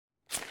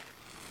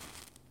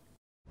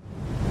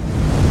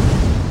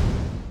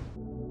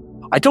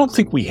I don't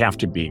think we have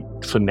to be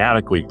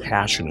fanatically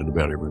passionate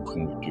about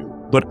everything we do,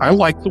 but I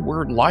like the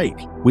word like.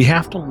 We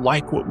have to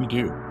like what we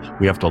do.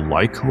 We have to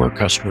like who our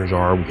customers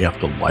are. We have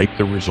to like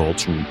the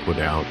results we put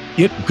out.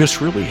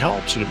 This really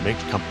helps and it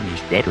makes companies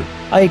better.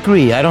 I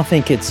agree. I don't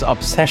think it's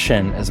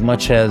obsession as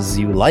much as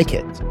you like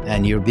it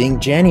and you're being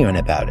genuine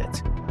about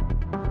it.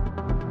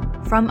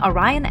 From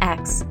Orion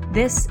X,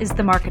 this is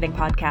the Marketing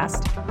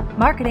Podcast.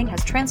 Marketing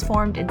has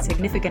transformed in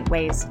significant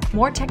ways.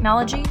 More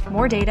technology,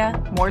 more data,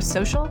 more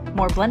social,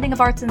 more blending of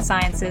arts and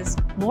sciences,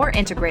 more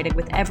integrated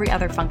with every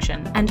other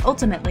function, and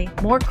ultimately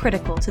more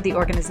critical to the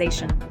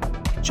organization.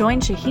 Join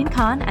Shaheen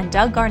Khan and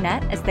Doug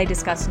Garnett as they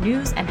discuss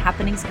news and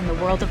happenings in the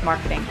world of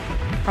marketing,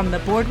 from the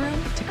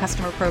boardroom to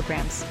customer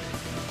programs.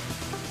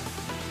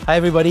 Hi,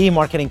 everybody.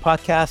 Marketing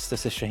Podcast.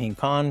 This is Shaheen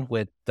Khan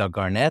with Doug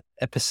Garnett,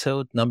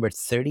 episode number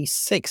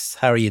 36.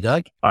 How are you,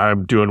 Doug?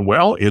 I'm doing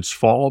well. It's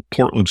fall.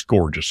 Portland's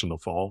gorgeous in the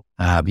fall.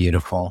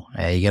 Beautiful.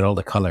 You get all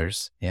the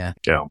colors. Yeah.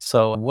 Yeah.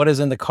 So what is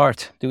in the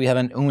cart? Do we have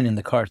an un in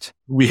the cart?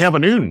 We have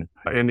an un.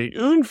 And the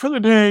un for the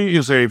day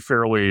is a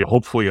fairly,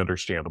 hopefully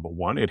understandable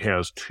one. It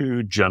has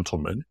two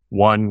gentlemen.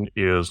 One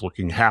is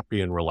looking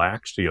happy and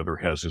relaxed. The other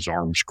has his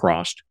arms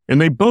crossed. And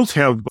they both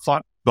have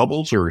thought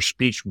bubbles or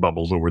speech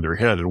bubbles over their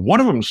head. And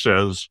one of them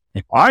says,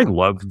 I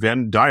love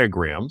Venn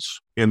diagrams.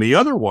 And the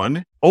other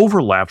one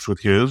overlaps with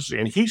his,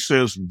 and he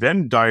says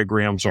Venn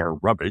diagrams are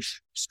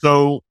rubbish.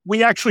 So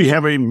we actually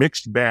have a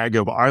mixed bag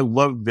of I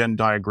love Venn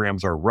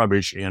diagrams are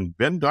rubbish, and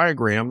Venn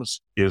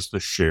diagrams is the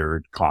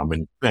shared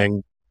common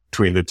thing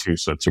between the two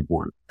sets of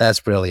words. That's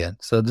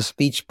brilliant. So the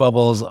speech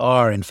bubbles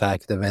are, in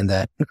fact, the Venn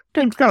diagram.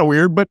 It's kind of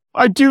weird, but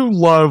I do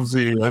love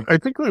I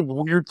think the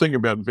weird thing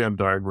about Venn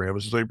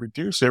diagrams is they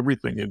reduce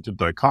everything into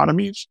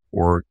dichotomies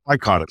or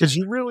dichotomies. Because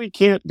you really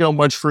can't go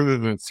much further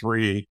than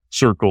three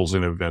circles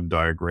in a Venn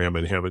diagram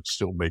and have it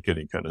still make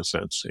any kind of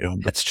sense.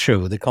 And that's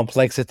true. The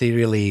complexity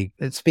really,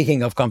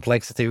 speaking of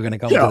complexity, we're going to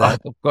come to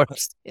that, of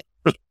course.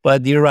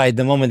 But you're right.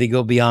 The moment you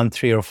go beyond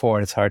three or four,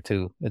 it's hard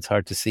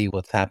to see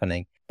what's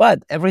happening.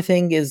 But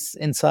everything is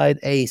inside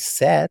a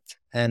set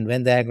and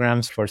Venn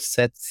diagrams for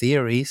set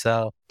theory.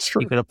 So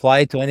you could apply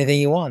it to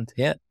anything you want.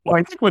 Yeah. Well,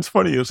 I think what's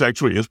funny is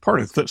actually, as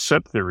part of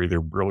set theory, they're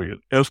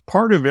brilliant. As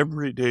part of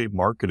everyday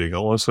marketing,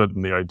 all of a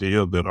sudden the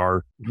idea that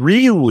our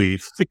really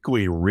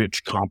thickly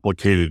rich,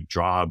 complicated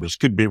jobs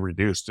could be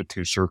reduced to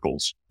two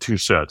circles, two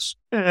sets.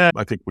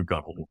 I think we've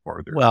gone a little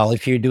farther. Well,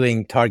 if you're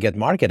doing target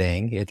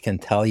marketing, it can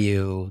tell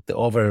you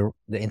the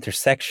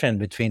intersection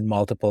between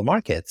multiple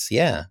markets.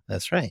 Yeah,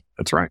 that's right.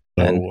 That's right.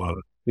 And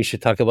we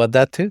should talk about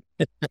that too.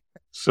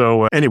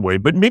 So anyway,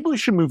 but maybe we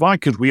should move on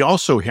because we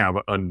also have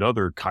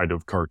another kind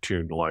of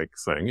cartoon-like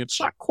thing. It's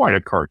not quite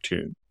a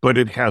cartoon, but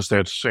it has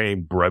that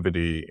same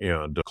brevity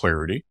and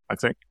clarity, I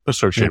think,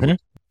 associated with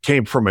it.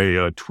 Came from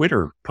a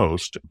Twitter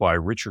post by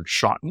Richard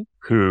Schotten,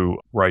 who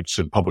writes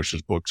and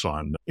publishes books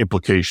on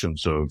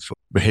implications of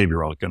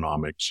behavioral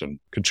economics and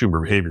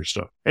consumer behavior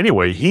stuff.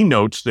 Anyway, he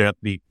notes that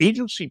the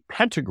agency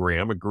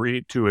Pentagram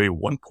agreed to a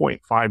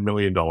 $1.5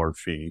 million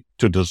fee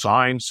to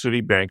design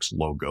Citibank's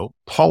logo.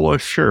 Paula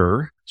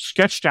Scher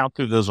sketched out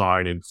the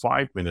design in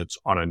 5 minutes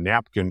on a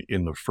napkin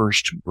in the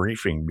first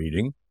briefing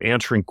meeting.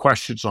 Answering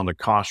questions on the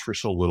cost for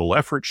so little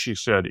effort, she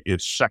said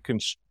it's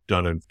seconds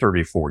done in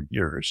 34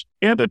 years.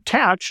 And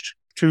attached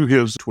to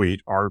his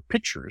tweet are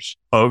pictures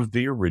of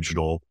the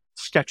original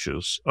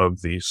sketches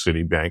of the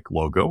Citibank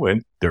logo,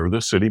 and they're the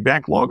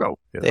Citibank logo.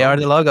 They are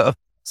the logo.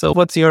 So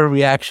what's your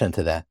reaction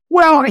to that?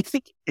 Well, I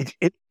think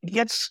it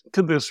gets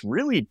to this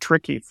really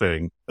tricky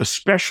thing,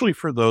 especially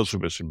for those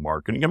of us in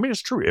marketing. I mean,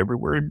 it's true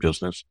everywhere in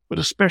business, but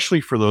especially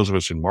for those of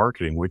us in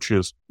marketing, which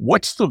is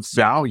what's the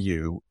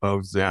value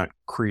of that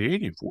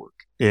creative work?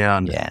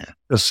 And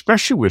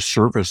especially with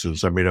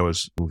services, I mean, I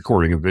was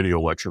recording a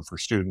video lecture for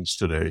students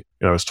today,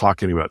 and I was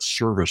talking about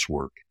service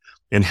work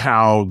and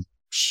how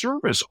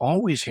service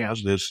always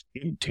has this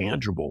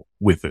intangible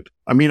with it.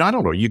 I mean, I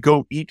don't know, you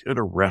go eat at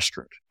a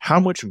restaurant. How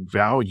much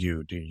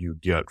value do you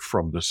get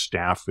from the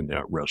staff in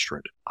that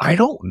restaurant? I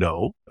don't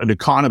know. An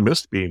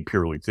economist, being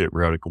purely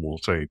theoretical, will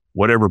say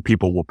whatever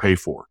people will pay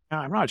for. Now,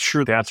 I'm not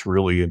sure that's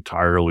really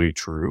entirely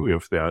true.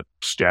 If that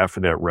staff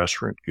in that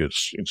restaurant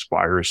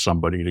inspires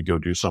somebody to go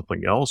do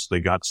something else, they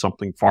got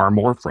something far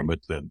more from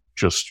it than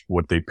just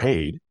what they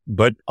paid.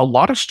 But a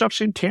lot of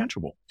stuff's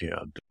intangible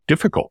and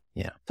difficult.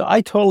 Yeah. So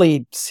I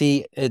totally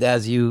see it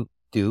as you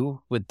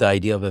do with the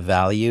idea of a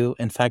value.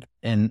 In fact,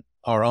 in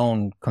our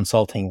own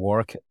consulting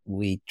work,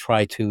 we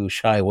try to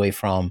shy away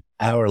from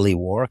hourly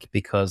work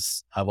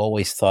because I've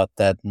always thought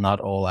that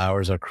not all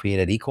hours are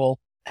created equal.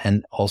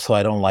 And also,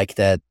 I don't like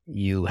that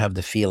you have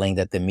the feeling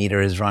that the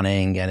meter is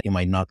running and you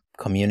might not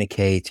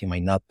communicate, you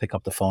might not pick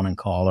up the phone and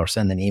call or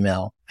send an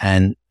email.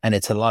 And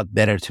it's a lot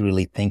better to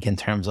really think in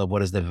terms of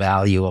what is the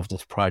value of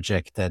this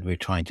project that we're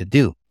trying to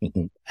do.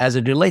 Mm-hmm. As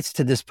it relates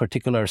to this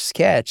particular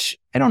sketch,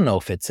 I don't know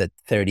if it's a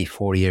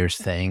 34 years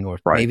thing or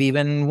maybe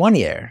even 1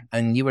 year.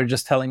 And you were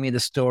just telling me the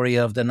story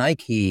of the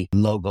Nike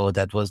logo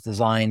that was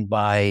designed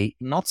by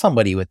not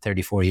somebody with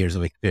 34 years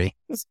of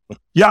experience.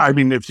 Yeah, I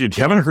mean, if you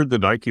haven't heard the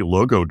Nike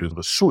logo, do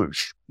the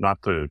swoosh.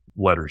 not the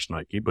letters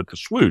Nike, but the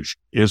swoosh,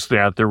 is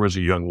that there was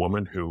a young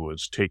woman who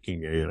was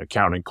taking an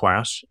accounting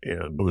class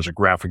and was a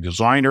graphic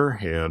designer,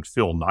 and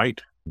Phil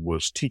Knight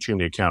was teaching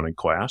the accounting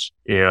class,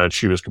 and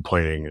she was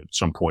complaining at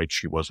some point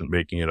she wasn't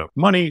making enough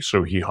money,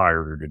 so he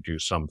hired her to do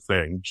some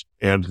things.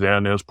 And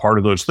then as part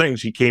of those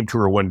things, he came to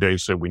her one day and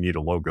said, we need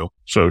a logo.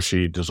 So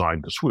she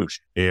designed the swoosh.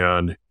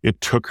 And it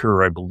took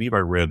her, I believe I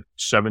read,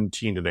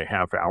 17 and a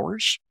half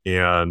hours,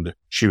 and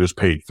she was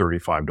paid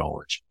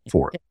 $35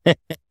 for it.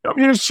 I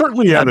mean, it's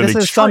certainly at an This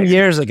is some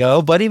years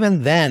ago, but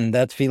even then,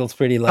 that feels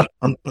pretty low.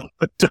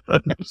 It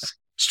does.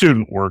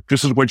 Student work.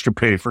 This is what you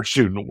pay for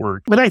student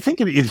work. But I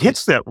think it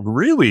hits that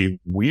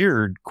really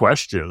weird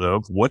question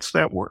of what's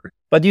that worth?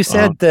 But you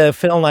said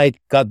Phil Knight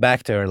got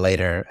back to her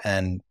later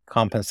and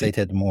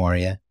compensated more,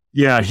 yeah?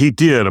 Yeah, he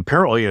did.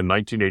 Apparently in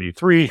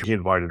 1983, he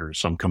invited her to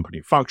some company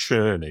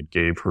function and they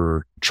gave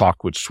her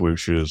chocolate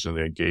swooshes and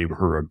they gave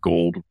her a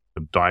gold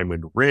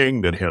diamond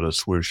ring that had a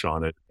swoosh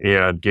on it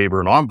and gave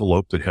her an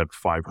envelope that had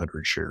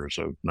 500 shares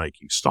of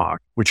Nike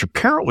stock, which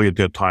apparently at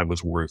that time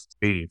was worth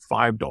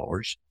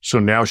 $85. So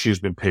now she's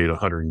been paid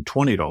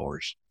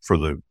 $120 for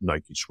the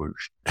Nike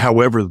swoosh.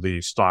 However,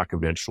 the stock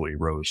eventually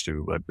rose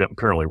to,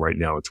 apparently right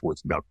now it's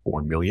worth about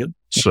 $4 million.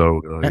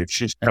 So if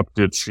she's kept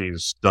it,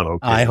 she's done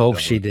okay. I hope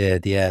she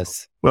did,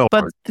 yes. Well,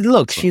 but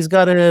look, she's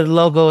got a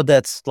logo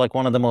that's like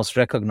one of the most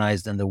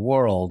recognized in the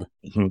world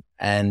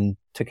and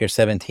took her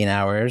 17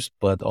 hours,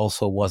 but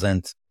also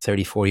wasn't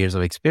 34 years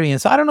of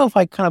experience. I don't know if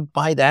I kind of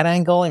buy that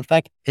angle. In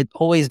fact, it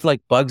always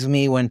like bugs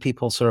me when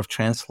people sort of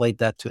translate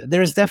that to,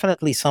 there's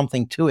definitely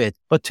something to it.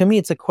 But to me,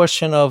 it's a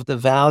question of the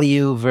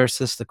value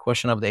versus the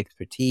question of the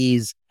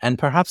expertise and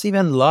perhaps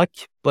even luck,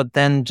 but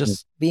then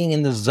just being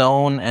in the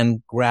zone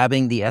and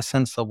grabbing the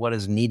essence of what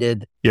is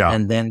needed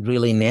and then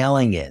really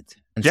nailing it.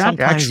 And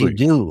sometimes you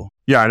do.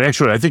 Yeah, and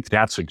actually, I think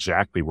that's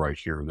exactly right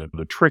here. That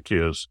the trick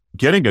is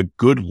getting a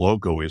good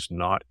logo is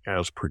not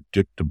as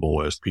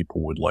predictable as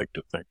people would like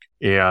to think.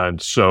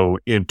 And so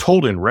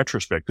told in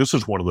retrospect, this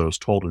is one of those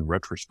told in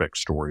retrospect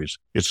stories.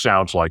 It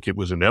sounds like it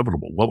was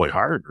inevitable. Well, they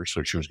hired her,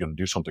 so she was going to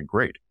do something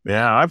great.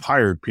 Yeah, I've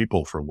hired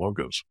people for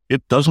logos.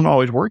 It doesn't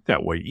always work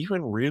that way,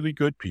 even really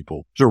good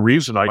people. There's a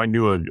reason I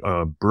knew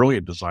a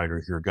brilliant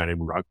designer here, a guy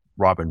named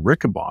Robin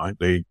Rickenbaugh.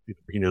 He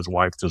and his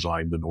wife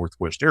designed the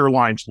Northwest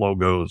Airlines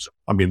logos.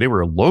 I mean, they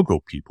were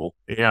logo people.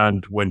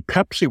 And when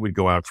Pepsi would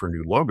go out for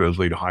new logos,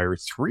 they'd hire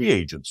 3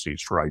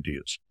 agencies for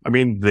ideas. I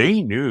mean,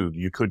 they knew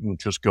you couldn't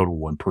just go to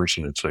one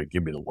person and say,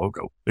 give me the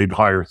logo. They'd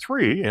hire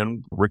 3,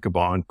 and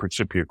Rickenbaugh and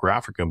Principia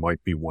Graphica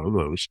might be one of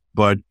those,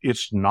 but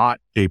it's not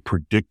a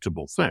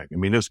predictable thing. I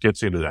mean, this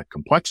gets into that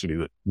complexity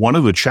that one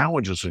of the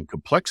challenges in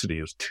complexity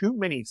is too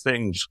many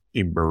things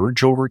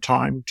emerge over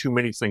time. Too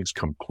many things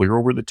come clear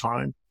over the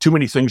time. Too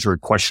many things are a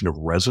question of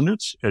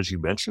resonance, as you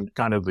mentioned,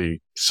 kind of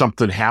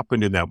something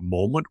happened in that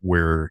moment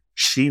where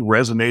she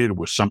resonated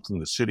with something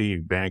the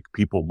Citibank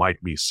people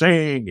might be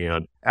saying,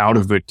 and out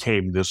of it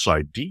came this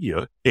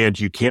idea, and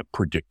you can't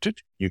predict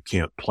it. You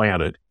can't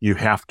plan it. You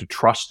have to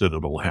trust that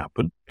it'll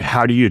happen.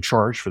 How do you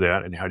charge for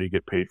that, and how do you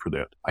get paid for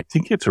that? I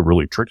think it's a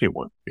really tricky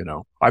one.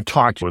 I've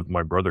talked with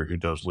my brother who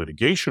does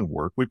litigation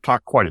work. We've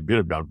talked quite a bit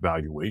about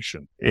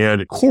valuation,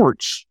 and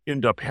courts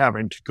end up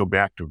having to go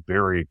back to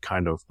very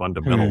kind of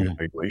fundamental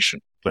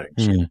valuation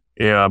things.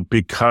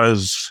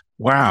 Because,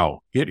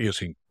 wow, it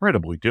is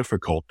incredibly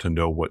difficult to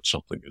know what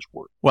something is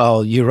worth.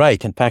 Well, you're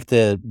right. In fact,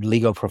 the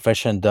legal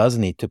profession does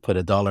need to put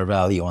a dollar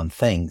value on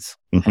things,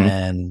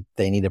 and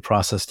they need a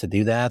process to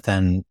do that.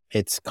 And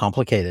it's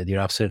complicated.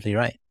 You're absolutely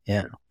right.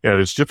 Yeah. Yeah,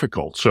 it's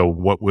difficult. So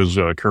what was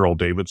Carol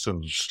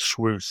Davidson's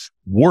swoosh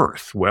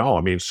worth? Well,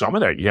 I mean, some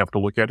of that you have to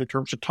look at in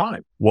terms of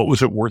time. What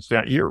was it worth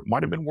that year? It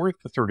might have been worth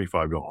the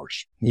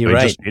 $35. You're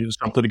right. Just needed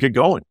something to get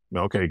going.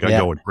 Okay, got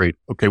going. Great.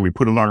 Okay, we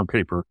put it on our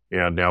paper,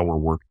 and now we're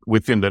working.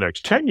 Within the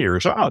next 10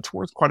 years, it's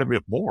worth quite a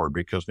bit more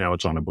because now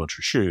it's on a bunch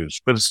of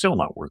shoes, but it's still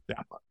not worth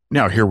that much.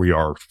 Now, here we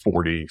are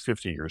 40,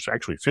 50 years,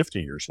 actually 50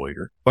 years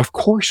later. Of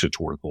course, it's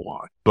worth a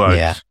lot,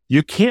 but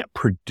you can't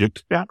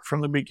predict that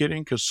from the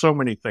beginning because so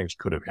many things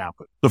could have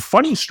happened. The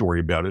funny story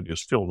about it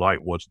is Phil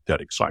Knight wasn't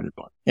that excited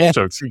by it.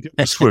 So she did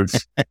the swoosh.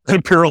 And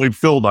apparently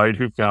Phil Knight,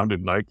 who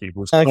founded Nike,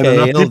 was people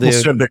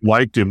said they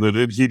liked him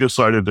that he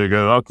decided to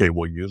go, okay,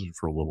 we'll use it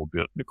for a little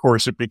bit. And of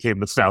course, it became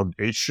the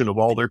foundation of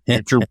all their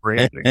future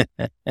branding.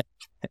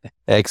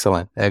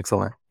 Excellent.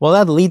 Well,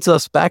 that leads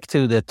us back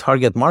to the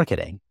target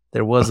marketing.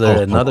 There was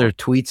another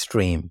tweet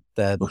stream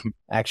that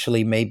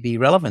actually may be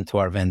relevant to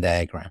our Venn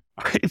diagram.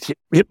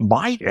 It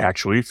might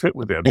actually fit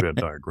with that Venn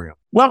diagram.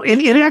 Well,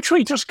 it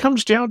actually just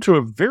comes down to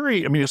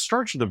it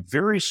starts with a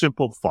very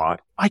simple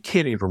thought. I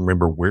can't even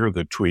remember where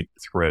the tweet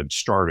thread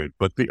started,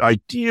 but the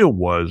idea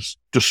was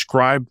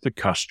describe the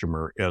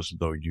customer as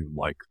though you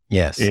like them.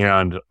 Yes.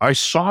 And I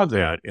saw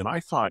that and I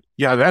thought,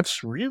 yeah,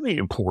 that's really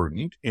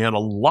important. And a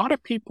lot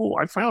of people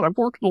I've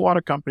worked with a lot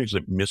of companies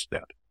that missed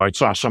that. I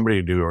saw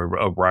somebody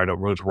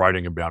was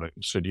writing about it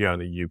and said, yeah, in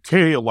the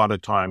UK, a lot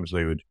of times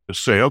they would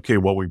say, okay,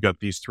 well, we've got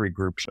these three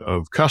groups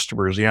of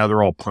customers. Yeah,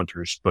 they're all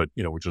punters, but,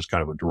 which is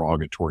kind of a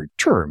derogatory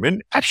term.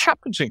 And that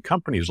happens in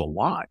companies a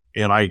lot.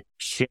 And I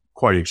can't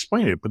quite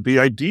explain it, but the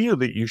idea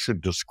that you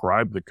should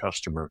describe the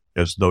customer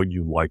as though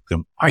you like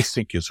them, I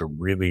think is a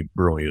really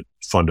brilliant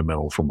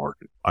fundamental for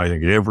marketing. I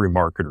think every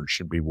marketer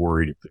should be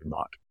worried if they're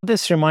not.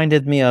 This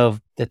reminded me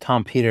of the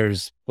Tom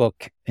Peters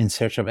book, In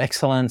Search of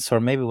Excellence, or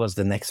maybe it was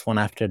the next one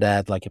after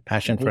that, like A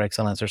Passion for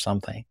Excellence or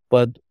something.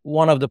 But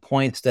one of the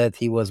points that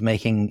he was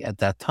making at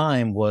that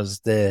time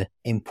was the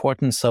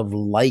importance of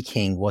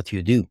liking what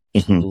you do,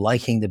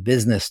 liking the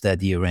business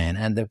that you're in.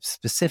 And the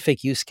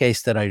specific use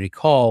case that I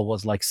recall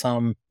was like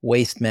some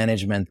waste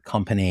management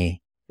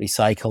company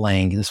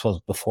recycling. This was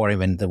before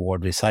even the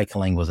word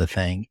recycling was a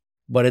thing.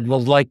 But it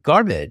was like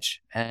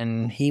garbage.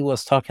 And he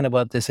was talking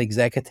about this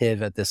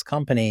executive at this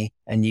company,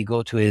 and you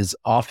go to his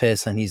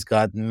office and he's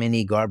got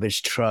mini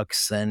garbage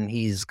trucks, and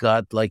he's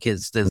got like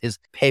his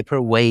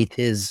paperweight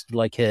is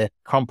like a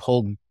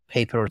crumpled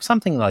paper or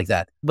something like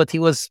that. But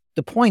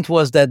the point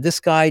was that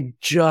this guy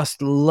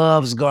just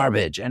loves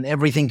garbage and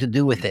everything to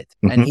do with it.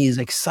 And he's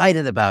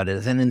excited about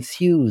it and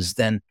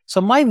enthused. And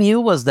so my view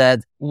was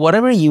that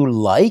whatever you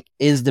like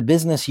is the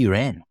business you're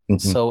in.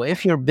 So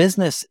if your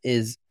business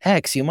is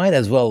X, you might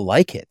as well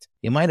like it.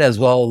 You might as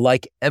well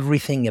like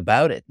everything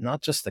about it,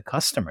 not just the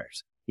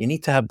customers. You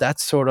need to have that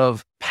sort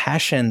of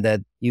passion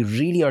that you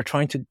really are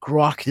trying to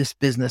grok this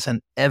business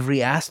and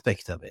every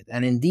aspect of it.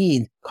 And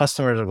indeed,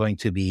 customers are going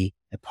to be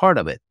a part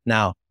of it.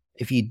 Now,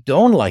 if you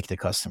don't like the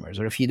customers,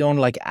 or if you don't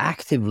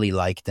actively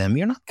like them,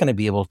 you're not going to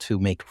be able to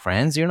make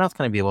friends. You're not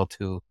going to be able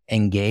to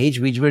engage.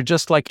 We were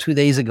just 2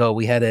 days ago,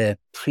 we had a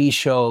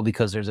pre-show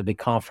because there's a big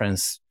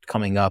conference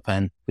coming up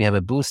and we have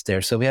a booth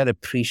there. So we had a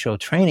pre-show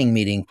training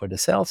meeting for the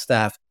sales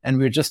staff. And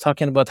we were just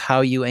talking about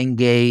how you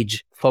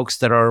engage folks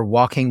that are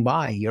walking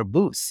by your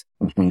booth.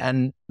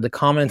 And the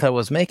comment I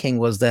was making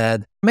was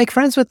that make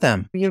friends with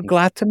them. You're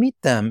glad to meet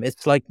them.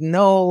 It's like,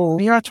 no,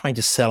 you're not trying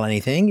to sell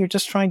anything. You're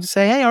just trying to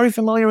say, hey, are you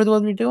familiar with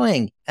what we're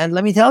doing? And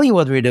let me tell you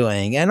what we're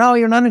doing. And oh,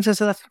 you're not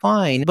interested. That's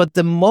fine. But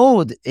the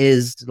mode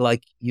is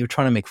you're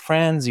trying to make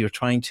friends. You're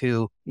trying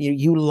to,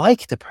 you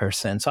like the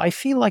person. So I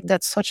feel like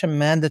that's such a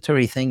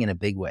mandatory thing in a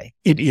big way.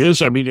 It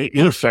is. I mean, it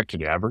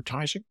affected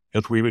advertising.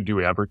 If we would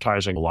do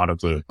advertising, a lot of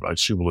I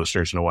assume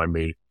listeners know I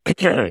made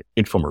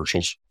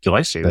infomercials. Did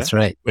I say that? That's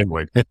right.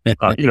 Anyway,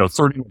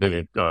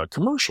 30-minute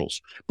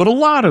commercials. But a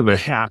lot of the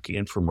hack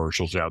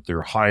infomercials out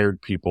there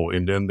hired people,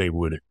 and then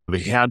they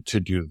had to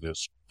do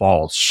this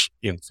false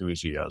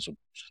enthusiasm.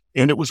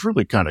 And it was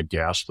really kind of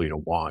ghastly to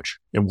watch.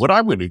 And what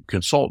I would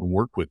consult and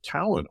work with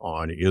talent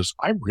on is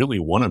I really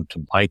want them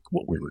to like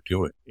what we were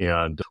doing.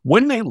 And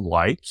when they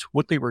liked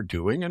what they were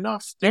doing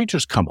enough, they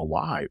just come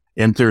alive.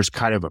 And there's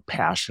kind of a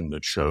passion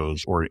that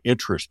shows, or an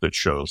interest that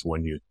shows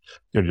when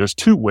there's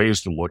two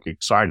ways to look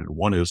excited.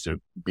 One is to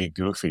be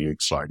goofy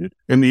excited,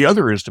 and the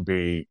other is to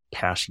be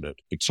passionate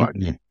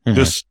excited.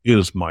 This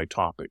is my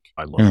topic.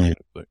 I love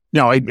it.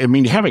 Now, I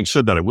mean, having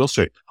said that, I will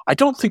say, I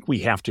don't think we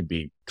have to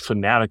be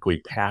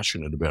fanatically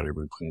passionate about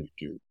everything we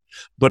do.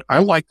 But I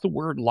like the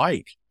word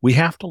like. We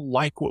have to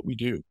like what we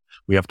do.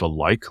 We have to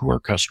like who our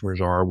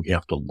customers are. We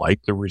have to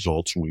like the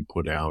results we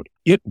put out.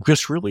 It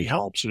just really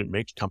helps, and it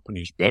makes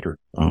companies better.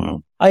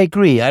 I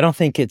agree. I don't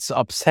think it's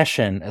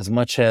obsession as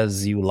much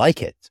as you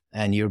like it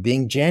and you're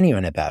being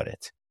genuine about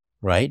it,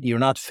 right? You're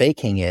not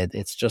faking it.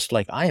 It's just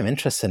I am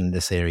interested in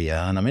this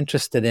area and I'm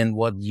interested in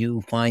what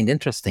you find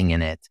interesting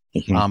in it.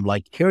 I'm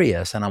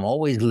curious and I'm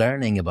always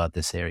learning about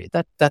this area.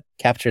 That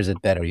captures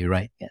it better. You're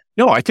right. Yeah.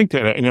 No, I think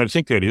that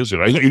is it.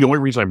 The only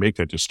reason I make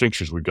that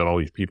distinction is we've got all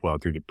these people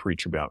out there that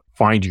preach about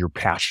find your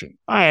passion.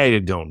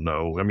 I don't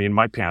know. I mean,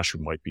 my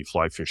passion might be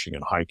fly fishing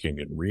and hiking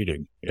and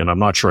reading, and I'm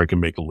not sure I can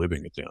make a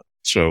living at that.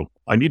 So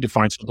I need to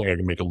find something I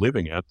can make a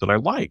living at that I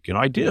like. And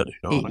I did.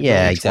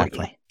 Yeah,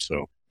 exactly.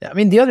 So. I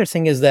mean, the other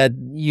thing is that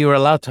you're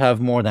allowed to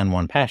have more than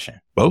one passion.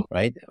 Both?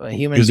 Right?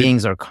 Human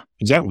beings are...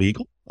 Is that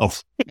legal? Oh.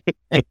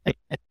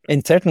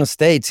 In certain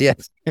states,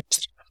 yes.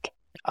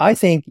 I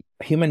think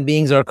human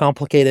beings are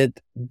complicated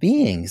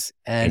beings,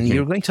 and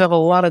you're going to have a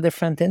lot of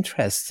different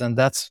interests, and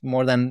that's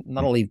more than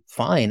not only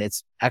fine,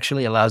 it's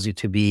actually allows you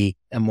to be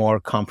a more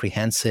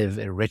comprehensive,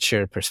 a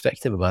richer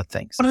perspective about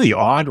things. One of the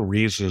odd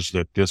reasons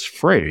that this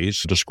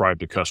phrase, describe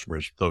to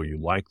customers though you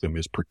like them,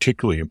 is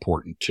particularly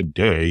important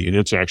today, and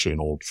it's actually an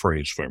old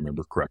phrase if I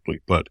remember correctly,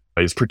 but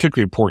it's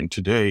particularly important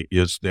today,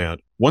 is that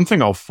one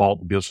thing I'll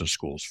fault business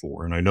schools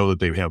for, and I know that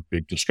they have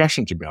big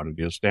discussions about it,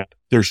 is that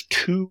there's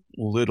too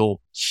little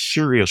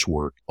serious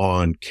work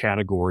on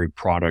category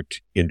product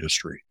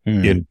industry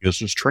in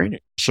business training.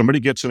 Somebody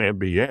gets an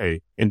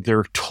MBA and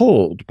they're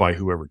told by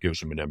whoever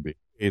gives them an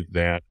MBA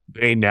that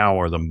they now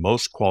are the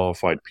most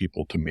qualified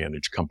people to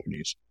manage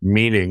companies,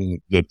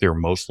 meaning that they're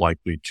most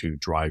likely to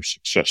drive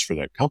success for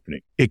that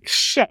company.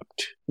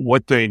 Except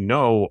what they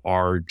know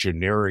are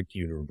generic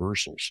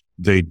universals.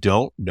 They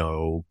don't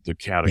know the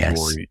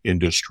category,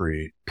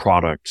 industry,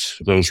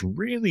 products, those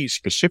really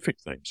specific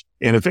things.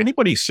 And if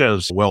anybody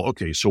says, well,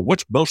 okay, so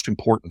what's most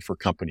important for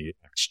company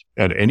X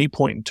at any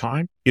point in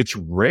time? It's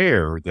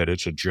rare that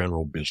it's a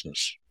general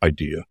business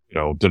idea,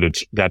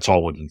 that's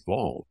all it's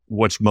involved.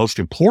 What's most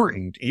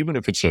important, even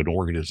if it's an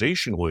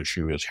organizational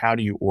issue, is how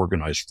do you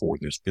organize for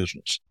this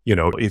business?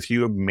 If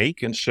you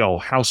make and sell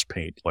house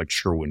paint like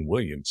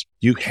Sherwin-Williams,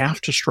 you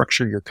have to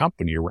structure your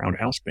company around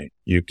house paint.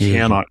 You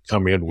cannot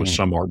come in with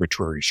some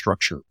arbitrary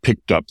structure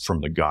picked up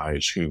from the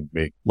guys who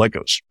make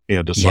Legos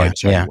and decide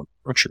how you want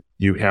to structure.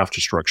 You have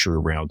to structure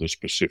around the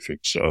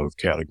specifics of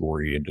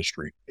category,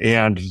 industry.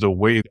 And the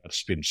way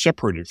that's been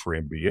separated for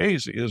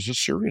MBAs is a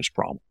serious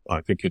problem.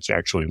 I think it's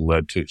actually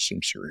led to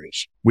some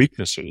serious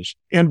weaknesses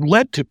and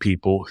led to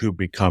people who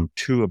become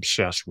too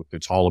obsessed with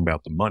it's all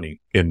about the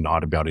money and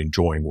not about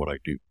enjoying what I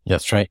do.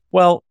 That's right.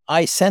 Well,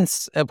 I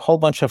sense a whole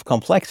bunch of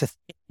complexity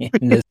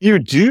in this. You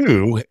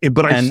do,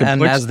 but and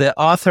as the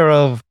author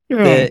of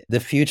the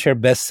future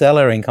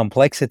bestseller in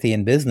complexity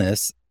in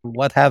business,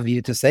 what have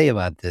you to say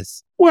about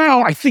this?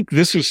 Well, I think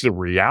this is the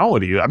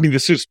reality. I mean,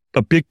 this is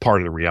a big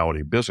part of the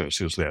reality of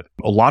business is that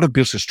a lot of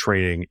business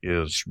training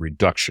is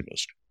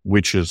reductionist,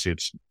 which is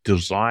it's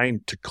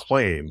designed to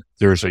claim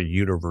there's a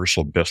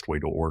universal best way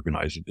to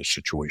organize in this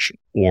situation,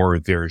 or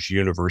there's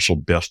universal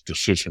best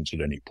decisions at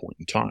any point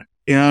in time.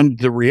 And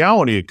the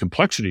reality of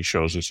complexity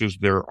shows us is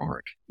there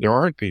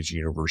aren't these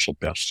universal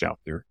bests out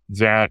there,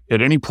 that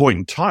at any point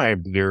in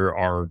time, there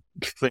are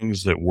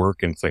things that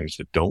work and things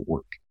that don't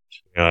work.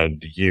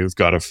 And you've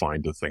got to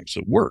find the things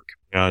that work.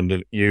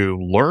 And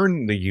you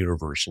learn the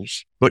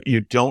universals, but you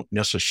don't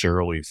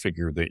necessarily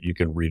figure that you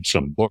can read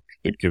some book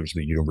that gives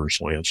the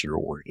universal answer to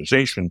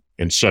organization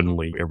and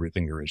suddenly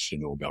everything there is to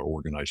know about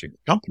organizing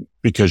a company,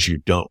 because you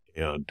don't.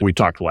 And we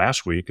talked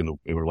last week and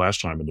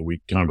last time and the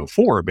week time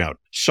before about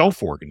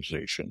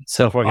self-organization.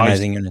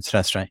 Self-organizing units,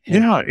 that's right.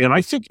 Yeah. And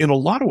I think in a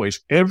lot of ways,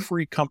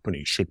 every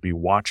company should be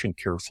watching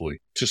carefully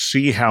to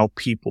see how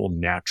people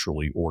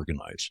naturally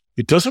organize.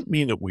 It doesn't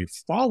mean that we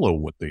follow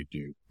what they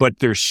do, but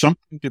there's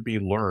something to be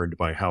learned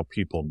by how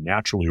people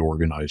naturally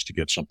organize to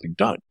get something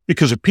done.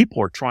 Because if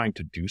people are trying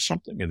to do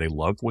something and they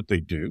love what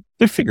they do,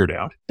 they figure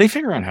out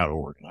how to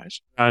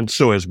organize. And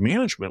so as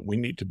management, we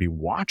need to be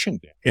watching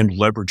that and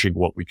leveraging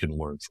what we can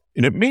learn from.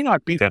 And it may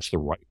not be that's the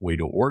right way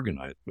to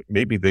organize, but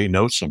maybe they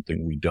know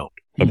something we don't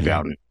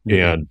about it,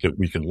 and that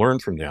we can learn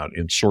from that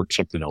and sort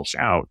something else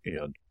out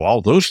and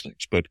all those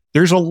things. But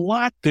there's a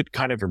lot that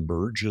kind of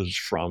emerges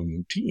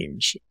from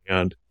teams.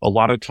 And a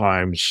lot of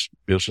times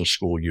business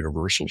school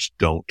universals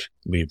don't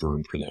leave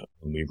room for that.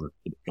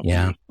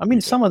 Yeah. I mean,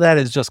 some of that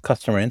is just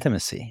customer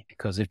intimacy,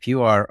 because if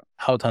you are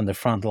out on the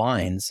front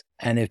lines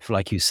and if,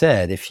 like you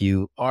said, if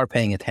you are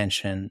paying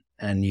attention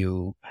and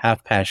you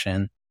have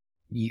passion,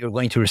 you're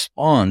going to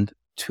respond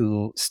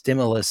to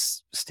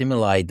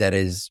stimuli that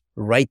is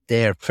right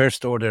there,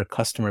 first order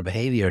customer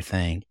behavior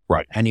thing.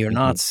 Right. And you're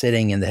not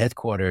sitting in the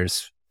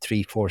headquarters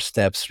 3-4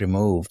 steps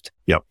removed,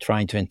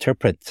 trying to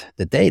interpret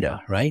the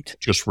data, right?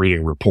 Just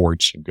reading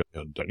reports. And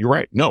you're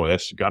right. No,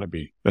 that's got to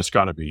be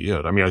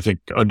it. I mean, I think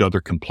another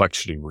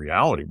complexity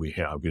reality we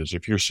have is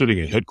if you're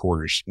sitting at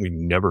headquarters, we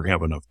never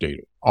have enough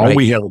data. All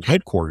we have at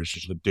headquarters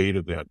is the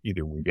data that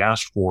either we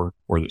asked for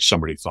or that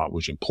somebody thought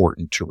was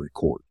important to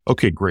record.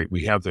 Okay, great.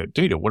 We have that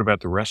data. What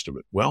about the rest of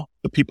it? Well,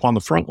 the people on the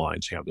front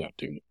lines have that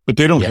data, but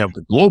they don't have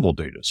the global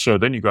data. So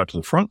then you got to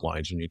the front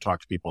lines and you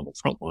talk to people on the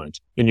front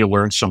lines and you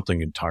learn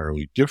something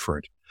entirely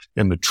different.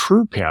 And the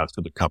true path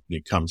for the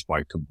company comes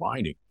by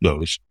combining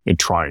those and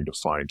trying to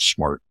find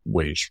smart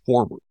ways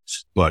forward.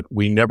 But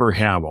we never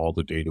have all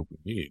the data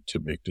we need to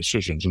make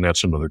decisions. And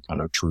that's another kind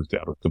of truth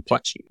out of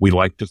complexity. We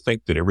like to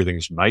think that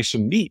everything's nice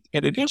and neat,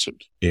 and it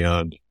isn't.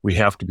 And we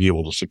have to be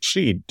able to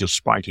succeed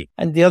despite it.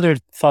 And the other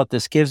thought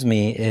this gives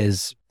me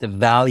is the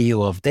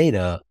value of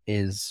data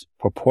is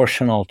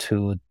proportional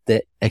to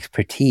the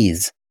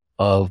expertise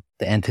of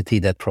the entity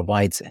that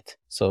provides it.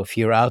 So if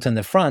you're out in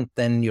the front,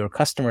 then your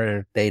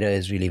customer data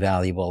is really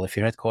valuable. If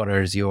you're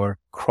headquarters, your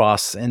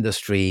cross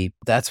industry,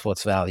 that's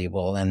what's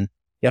valuable. And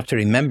you have to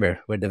remember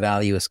where the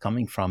value is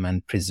coming from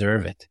and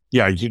preserve it.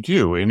 Yeah, you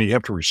do. And you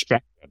have to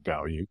respect that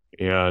value.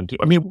 And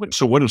I mean,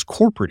 so what does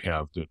corporate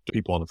have that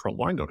people on the front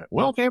line don't have?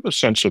 Well, they have a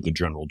sense of the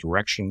general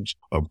directions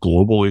of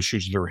global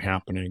issues that are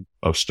happening,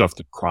 of stuff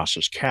that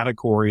crosses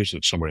categories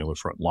that somebody on the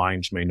front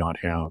lines may not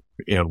have.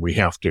 And we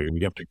have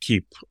to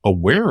keep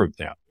aware of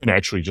that. And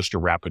actually, just to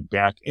wrap it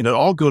back, and it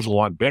all goes a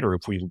lot better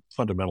if we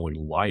fundamentally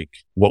like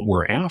what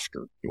we're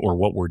after or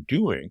what we're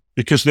doing,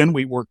 because then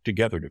we work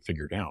together to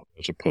figure it out,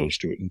 as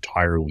opposed to it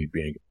entirely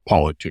being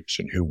politics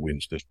and who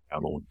wins this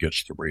battle and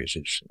gets the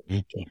raises,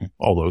 and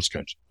all those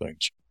kinds of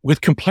things. With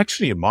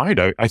complexity in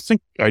mind, I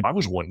think I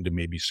was wanting to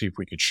maybe see if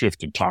we could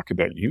shift and talk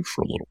about you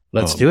for a little.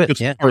 Let's do it.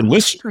 Yeah. Our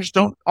listeners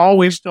don't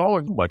always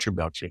know much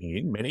about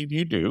Shaheen. Many of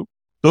you do.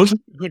 Those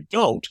who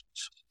don't,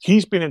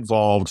 he's been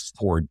involved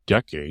for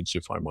decades,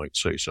 if I might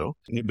say so,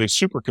 in the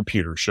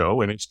Supercomputer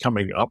show, and it's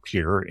coming up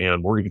here.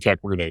 And we're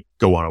going to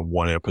go on a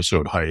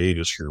 1-episode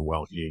hiatus here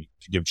while to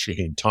give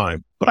Shaheen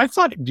time. But I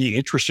thought it'd be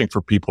interesting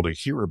for people to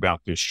hear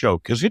about this show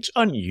because it's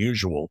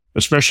unusual,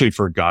 especially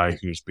for a guy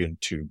who's been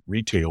to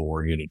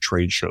retail-oriented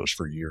trade shows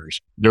for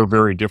years. They're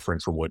very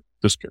different from what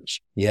this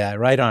is. Yeah,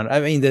 right on. I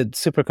mean, the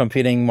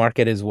supercomputing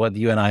market is what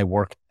you and I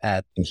worked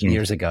at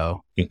years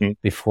ago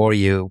before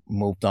you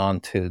moved on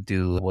to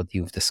do what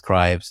you've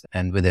described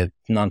and with a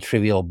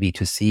non-trivial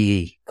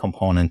B2C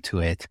component to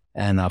it.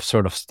 And I've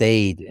sort of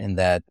stayed in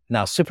that.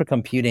 Now,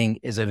 supercomputing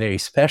is a very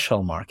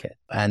special market.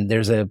 And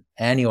there's an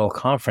annual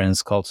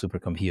conference called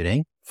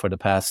Supercomputing for the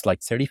past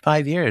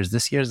 35 years.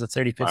 This year is the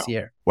 35th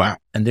year. Wow.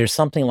 And there's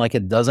something like a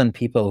dozen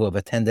people who have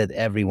attended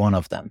every one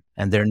of them.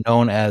 And they're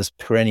known as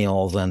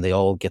perennials, and they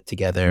all get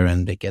together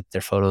and they get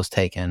their photos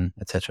taken,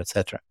 et cetera, et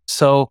cetera.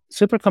 So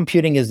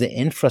supercomputing is the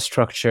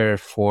infrastructure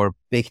for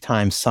big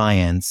time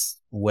science,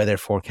 weather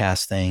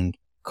forecasting,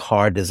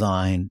 car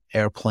design,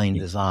 airplane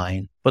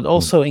design, but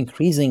also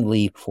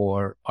increasingly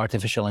for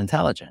artificial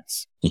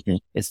intelligence.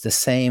 It's the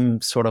same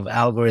sort of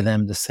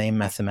algorithm, the same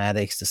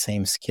mathematics, the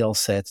same skill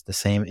sets, the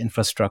same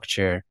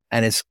infrastructure,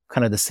 and it's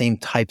kind of the same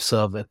types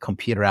of a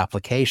computer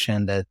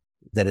application that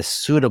is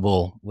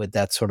suitable with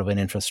that sort of an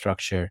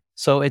infrastructure.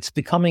 So it's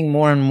becoming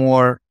more and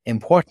more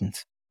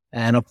important.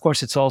 And of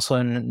course, it's also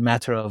a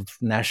matter of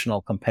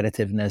national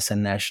competitiveness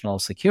and national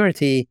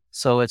security.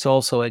 So it's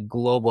also a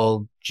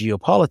global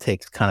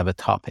geopolitics kind of a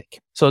topic.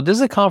 So this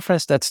is a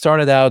conference that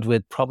started out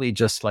with probably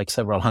just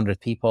several hundred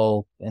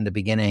people in the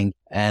beginning.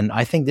 And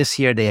I think this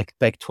year they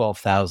expect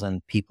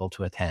 12,000 people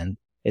to attend.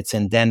 It's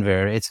in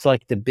Denver. It's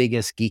like the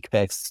biggest geek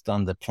fest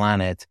on the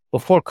planet.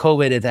 Before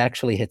COVID, it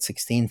actually hit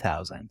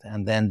 16,000.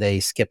 And then they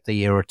skipped a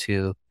year or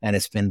two and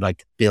it's been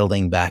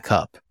building back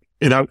up.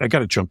 And I got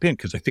to jump in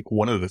because I think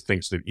one of the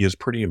things that is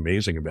pretty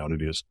amazing about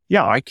it is,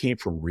 I came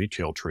from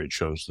retail trade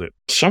shows that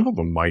some of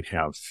them might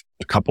have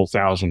a couple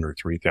thousand or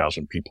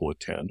 3,000 people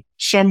attend.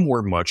 Some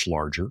were much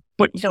larger,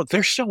 but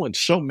they're selling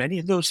so many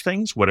of those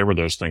things, whatever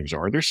those things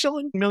are. They're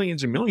selling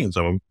millions and millions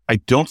of them. I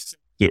don't think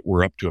that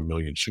we're up to 1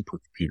 million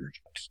supercomputers,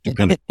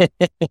 depending on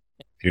the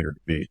computer to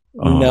be.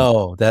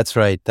 No, that's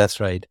right. That's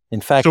right.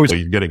 In fact, so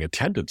you're getting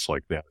attendance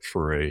like that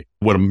for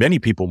what many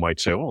people might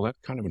say, oh, that's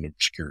kind of an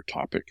obscure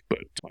topic, but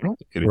I don't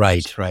think it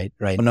is.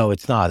 Right. No,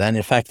 it's not. And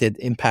in fact, it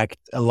impacts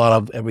a lot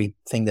of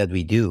everything that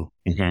we do.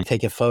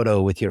 Take a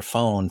photo with your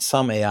phone.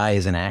 Some AI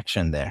is in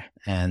action there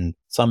and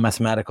some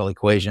mathematical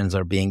equations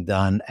are being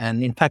done.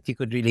 And in fact, you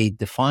could really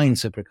define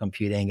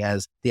supercomputing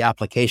as the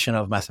application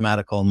of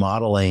mathematical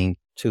modeling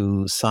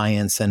to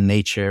science and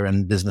nature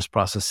and business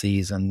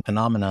processes and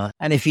phenomena.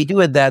 And if you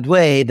do it that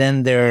way,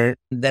 then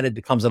it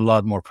becomes a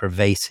lot more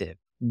pervasive.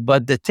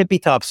 But the tippy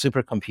top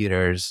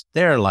supercomputers,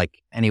 they're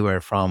anywhere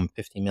from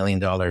 $50 million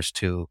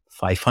to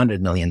 $500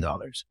 million.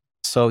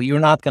 So you're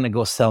not going to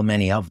go sell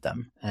many of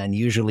them. And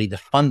usually the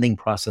funding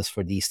process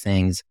for these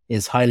things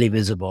is highly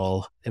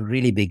visible, a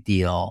really big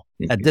deal.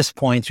 At this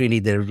point, really,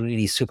 the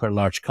really super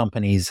large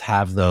companies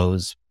have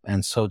those,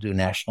 and so do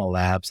national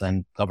labs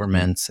and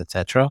governments,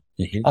 etc.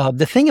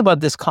 The thing about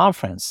this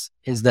conference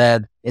is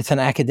that it's an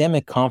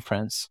academic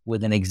conference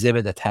with an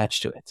exhibit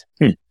attached to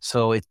it.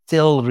 So it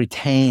still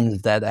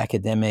retains that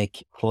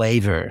academic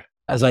flavor.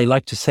 As I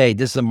like to say,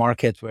 this is a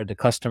market where the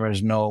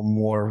customers know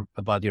more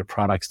about your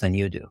products than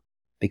you do,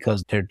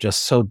 because they're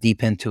just so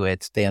deep into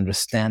it. They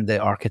understand the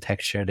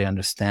architecture. They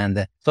understand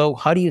that. So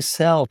how do you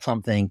sell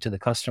something to the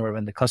customer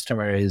when the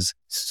customer is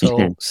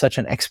such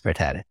an expert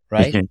at it,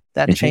 right?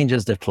 That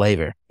changes the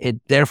flavor. It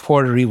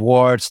therefore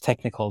rewards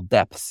technical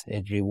depth.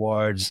 It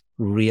rewards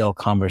real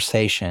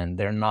conversation.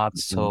 They're not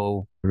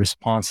so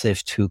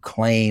responsive to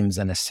claims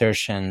and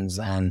assertions.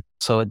 And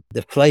so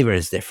the flavor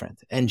is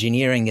different.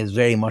 Engineering is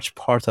very much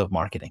part of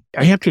marketing.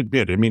 I have to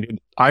admit,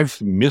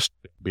 I've missed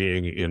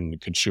being in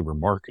consumer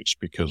markets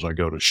because I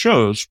go to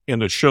shows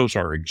and the shows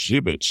are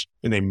exhibits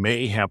and they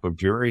may have a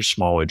very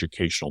small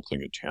educational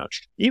thing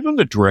attached. Even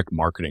the direct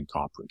marketing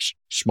conference,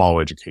 small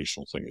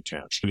educational thing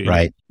attached.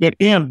 Right.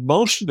 And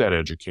most of that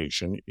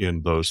education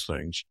in those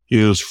things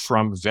is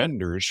from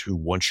vendors who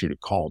want you to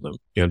call them.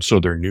 And so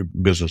they're new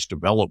business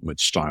development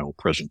style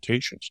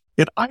presentations.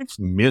 And I've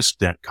missed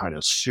that kind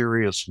of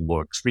serious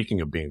look.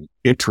 Speaking of being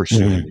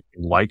interested in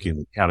liking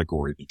the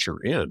category that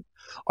you're in,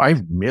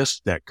 I've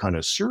missed that kind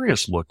of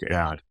serious look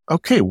at,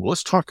 okay, well,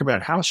 let's talk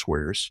about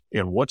housewares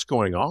and what's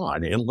going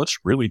on, and let's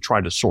really try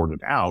to sort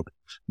it out,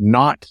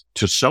 not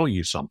to sell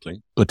you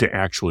something, but to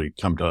actually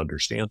come to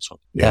understand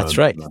something. That's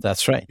right.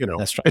 That's right.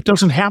 It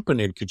doesn't happen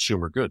in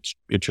consumer goods.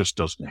 It just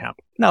doesn't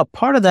happen. Now,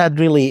 part of that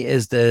really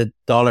is the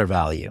dollar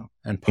value.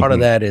 And part of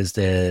that is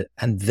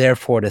and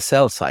therefore the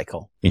sales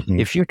cycle.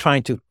 If you're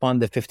trying to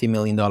fund a $50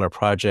 million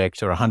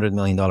project or a $100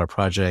 million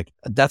project,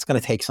 that's going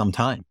to take some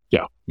time.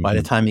 Yeah. By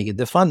the time you get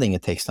the funding,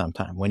 it takes some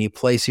time. When you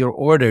place your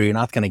order, you're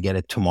not going to get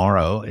it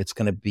tomorrow. It's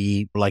going to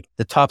be like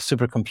the top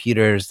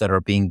supercomputers that are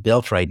being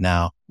built right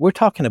now. We're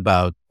talking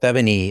about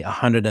 70,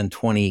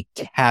 120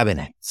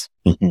 cabinets.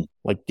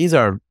 These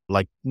are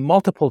like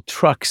multiple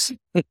trucks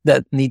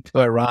that need to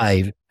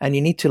arrive, and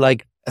you need to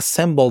like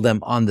assemble them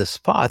on the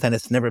spot. And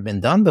it's never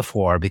been done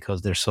before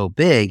because they're so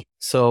big.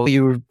 So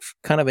you're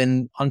kind of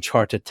in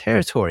uncharted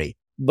territory.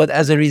 But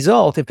as a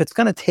result, if it's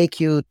going to take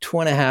you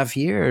 2.5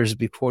 years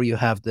before you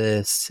have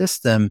the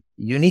system,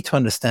 you need to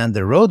understand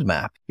the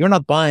roadmap. You're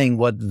not buying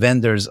what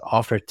vendors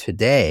offer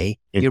today.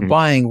 You're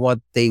buying what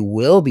they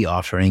will be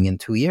offering in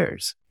 2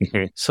 years.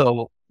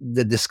 So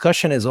the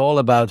discussion is all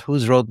about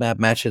whose roadmap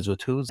matches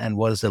with whose and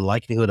what is the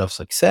likelihood of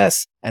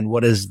success and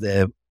what is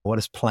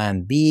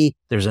plan B.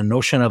 There's a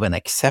notion of an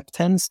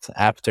acceptance.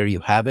 After you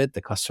have it,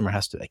 the customer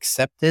has to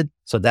accept it.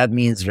 So that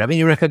means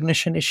revenue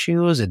recognition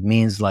issues. It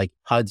means like,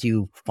 how do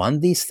you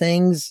fund these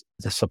things?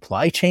 The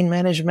supply chain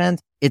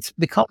management. It's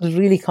becomes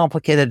really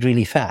complicated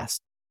really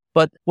fast.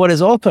 But what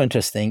is also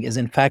interesting is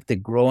in fact the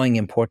growing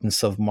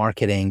importance of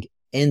marketing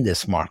in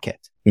this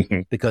market.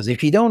 Because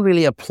if you don't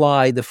really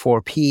apply the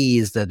 4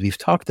 Ps that we've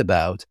talked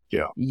about,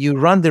 you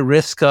run the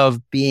risk of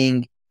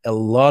being a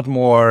lot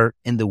more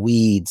in the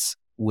weeds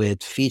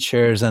with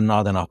features and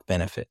not enough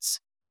benefits,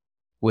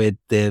 with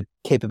the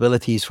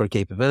capabilities for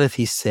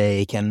capability's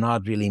sake and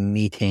not really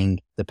meeting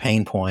the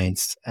pain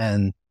points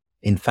and,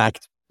 in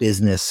fact,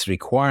 business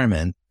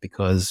requirement,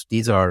 because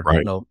these are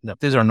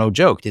no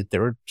joke.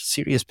 There are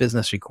serious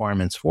business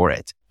requirements for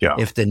it.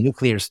 If the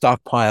nuclear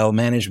stockpile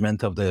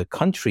management of the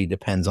country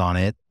depends on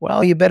it,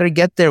 well, you better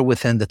get there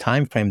within the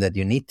time frame that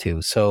you need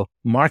to. So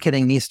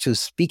marketing needs to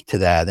speak to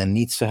that and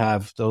needs to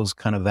have those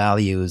kind of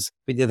values.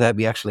 We did that.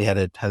 We actually had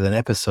an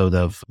episode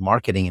of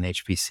marketing in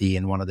HPC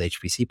in one of the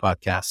HPC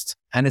podcasts,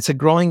 and it's a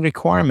growing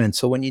requirement.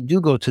 So when you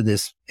do go to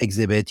this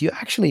exhibit, you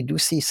actually do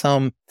see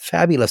some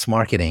fabulous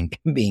marketing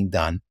being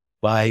done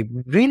by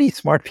really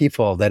smart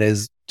people that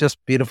is just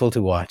beautiful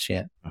to watch.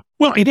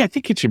 Well, and I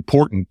think it's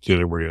important that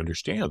everybody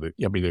understand that.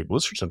 The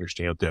listeners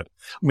understand that.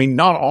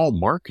 Not all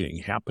marketing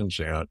happens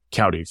at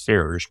county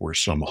fairs where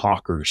some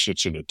hawker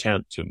sits in a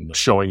tent and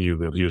showing you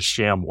that his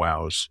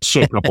ShamWows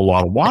soak up a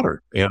lot of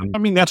water.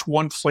 And that's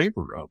one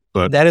flavor of it.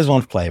 But that is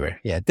one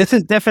flavor. Yeah. This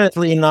is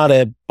definitely not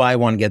a buy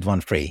one, get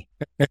one free.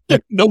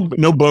 no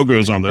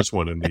BOGOs on this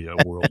one in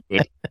the world.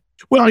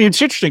 Well,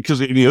 it's interesting because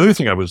the other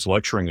thing I was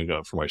lecturing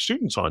for my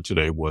students on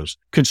today was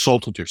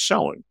consultative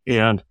selling.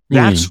 And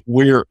that's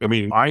where,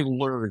 I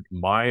learned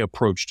my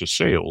approach to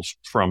sales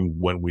from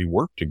when we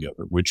worked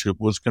together, which it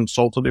was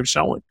consultative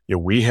selling.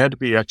 We had to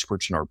be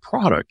experts in our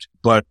product,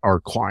 but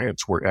our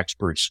clients were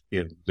experts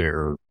in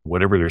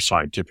whatever their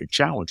scientific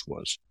challenge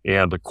was.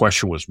 And the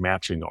question was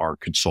matching our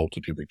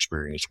consultative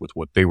experience with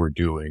what they were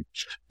doing.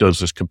 Does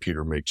this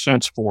computer make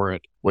sense for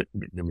it?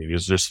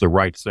 Is this the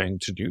right thing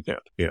to do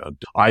that?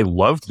 And I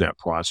loved that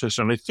process.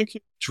 And I think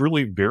it's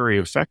really very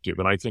effective.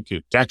 And I think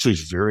it actually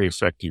is very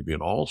effective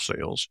in all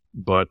sales,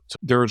 but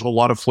there's a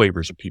lot of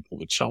flavors of people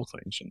that sell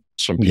things. And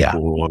some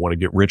people want to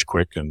get rich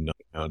quick and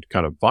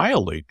kind of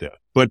violate that.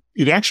 But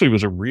it actually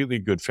was a really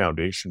good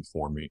foundation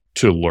for me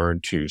to learn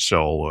to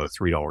sell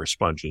 $3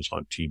 sponges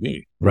on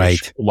TV.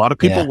 Right. A lot of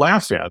people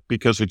laugh at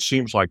because it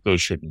seems like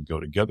those shouldn't go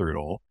together at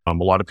all. A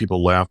lot of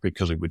people laugh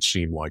because it would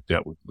seem like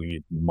that would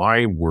lead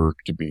my work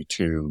to be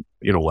too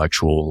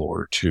intellectual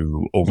or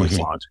too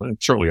overthought. And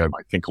certainly I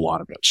might think a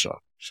lot of that stuff.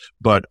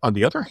 But on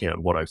the other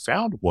hand, what I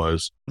found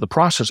was the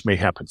process may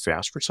happen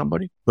fast for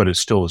somebody, but it's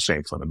still the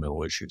same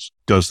fundamental issues.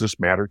 Does this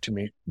matter to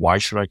me? Why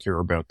should I care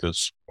about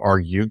this? Are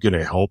you going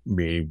to help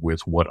me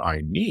with what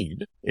I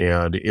need?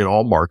 And in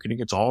all marketing,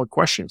 it's all a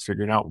question of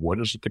figuring out what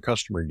is it the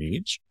customer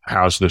needs?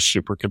 How's this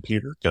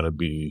supercomputer going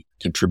to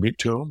contribute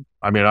to them?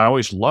 I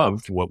always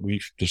loved what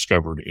we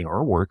discovered in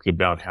our work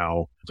about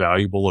how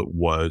valuable it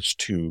was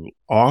to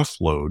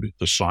offload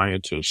the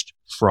scientist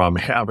from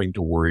having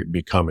to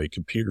become a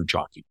computer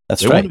jockey.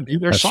 They want to do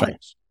their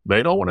science.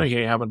 They don't want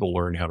to having to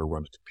learn how to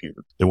run a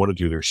computer. They want to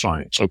do their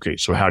science. Okay,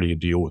 so how do you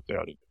deal with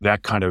that?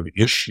 That kind of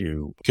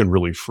issue can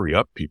really free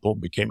up people.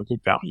 It became a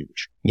good value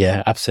issue.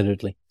 Yeah,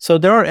 absolutely. So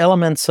there are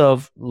elements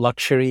of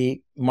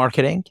luxury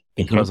marketing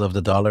because of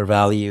the dollar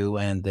value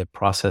and the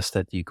process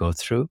that you go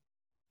through.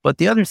 But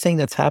the other thing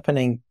that's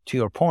happening, to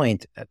your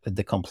point,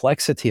 the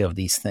complexity of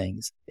these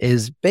things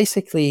is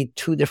basically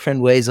 2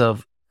 different ways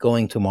of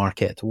going to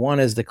market. One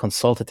is the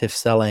consultative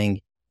selling.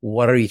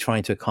 What are you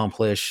trying to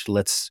accomplish?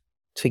 Let's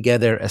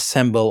together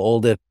assemble all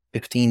the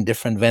 15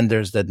 different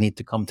vendors that need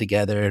to come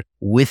together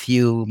with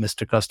you,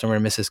 Mr. Customer,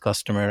 Mrs.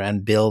 Customer,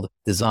 and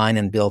design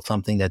and build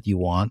something that you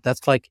want.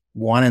 That's like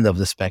one end of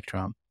the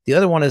spectrum. The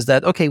other one is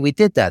that, okay, we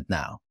did that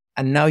now.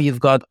 And now you've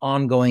got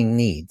ongoing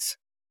needs.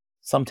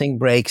 Something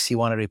breaks, you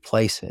want to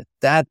replace it.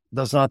 That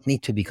does not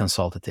need to be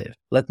consultative.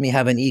 Let me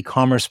have an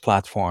e-commerce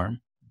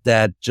platform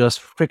that just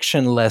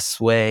frictionless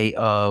way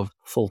of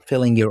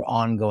fulfilling your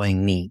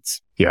ongoing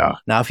needs. Yeah.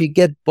 Now, if you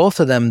get both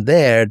of them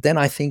there, then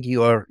I think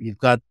you've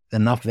got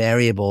enough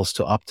variables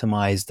to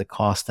optimize the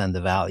cost and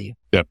the value.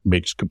 That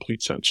makes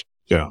complete sense.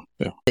 Yeah.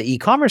 The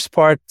e-commerce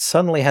part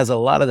suddenly has a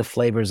lot of the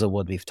flavors of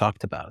what we've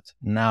talked about.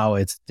 Now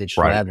it's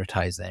digital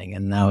advertising,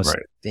 and now it's,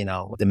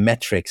 the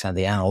metrics and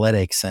the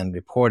analytics and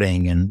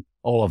reporting and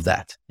all of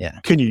that. Yeah.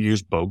 Can you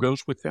use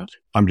BOGOs with that?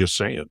 I'm just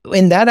saying.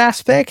 In that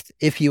aspect,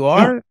 if you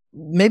are,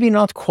 maybe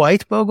not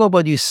quite BOGO,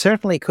 but you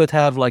certainly could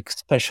have like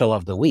special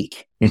of the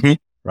week,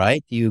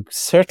 right? You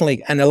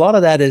certainly, and a lot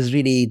of that is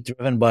really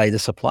driven by the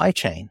supply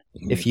chain.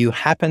 If you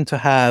happen to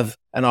have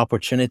an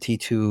opportunity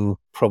to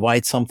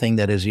provide something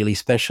that is really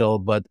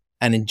special,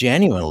 and it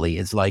genuinely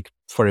is like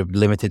for a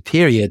limited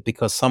period,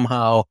 because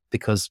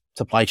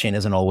supply chain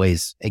isn't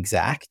always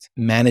exact,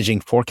 managing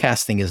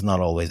forecasting is not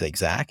always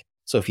exact.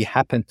 So if you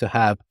happen to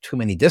have too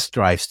many disk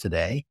drives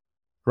today,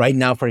 right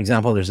now, for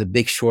example, there's a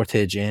big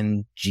shortage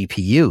in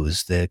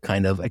GPUs, the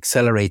kind of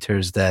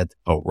accelerators that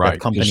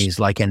companies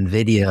like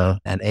NVIDIA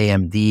and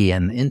AMD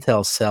and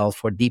Intel sell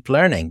for deep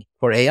learning,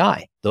 for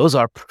AI. Those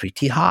are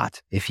pretty hot.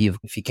 If you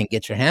can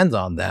get your hands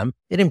on them,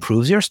 it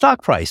improves your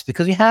stock price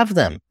because you have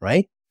them,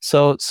 right?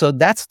 So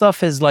that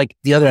stuff is like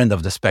the other end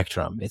of the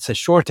spectrum. It's a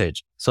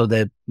shortage. So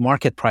the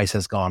market price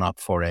has gone up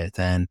for it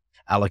and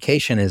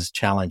allocation is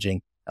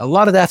challenging. A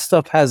lot of that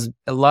stuff has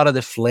a lot of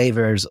the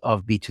flavors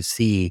of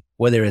B2C,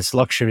 whether it's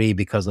luxury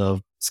because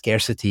of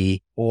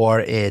scarcity or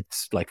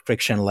it's like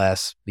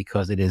frictionless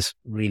because it is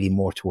really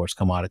more towards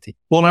commodity.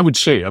 Well, and I would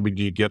say,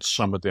 you get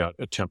some of that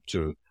attempt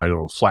to,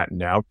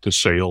 flatten out the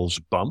sales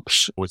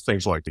bumps with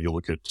things like you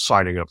look at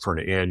signing up for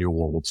an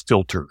annual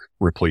filter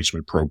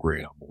replacement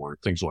program or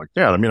things like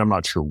that. I'm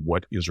not sure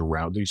what is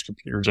around these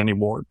computers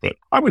anymore, but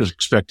I would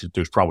expect that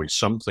there's probably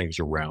some things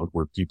around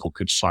where people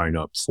could sign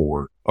up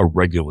for a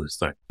regular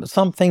thing.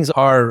 Some things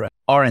are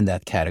in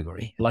that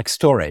category, like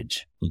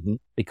storage.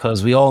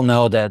 Because we all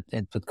know that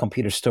with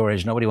computer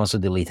storage, nobody wants to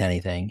delete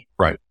anything.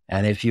 Right.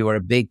 And if you are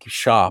a big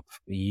shop,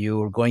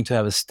 you're going to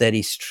have a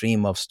steady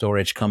stream of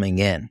storage coming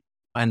in.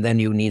 And then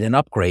you need an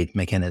upgrade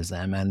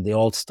mechanism and the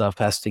old stuff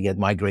has to get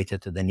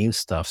migrated to the new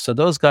stuff. So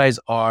those guys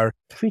are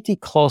pretty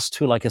close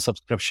to like a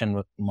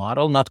subscription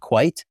model, not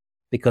quite,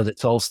 because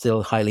it's all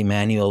still highly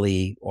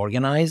manually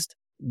organized,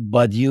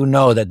 but you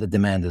know that the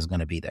demand is going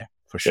to be there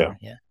for sure.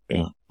 Yeah.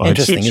 Well,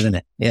 interesting, isn't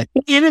it? Yeah.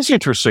 It is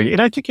interesting. And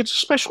I think it's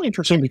especially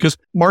interesting because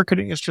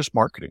marketing is just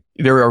marketing.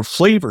 There are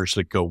flavors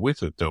that go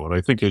with it, though. And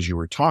I think as you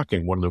were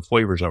talking, one of the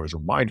flavors I was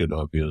reminded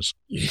of is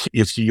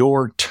if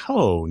your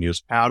tone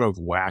is out of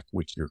whack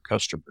with your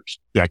customers,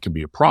 that can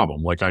be a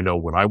problem. Like I know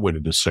when I went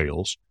into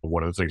sales,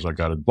 one of the things I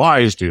got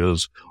advised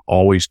is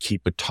always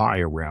keep a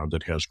tie around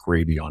that has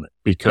gravy on it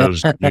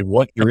because you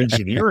want your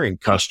engineering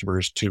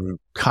customers to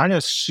kind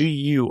of see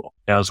you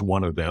as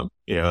one of them.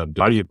 And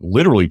I didn't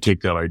literally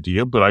take that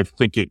idea, but I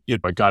think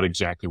I got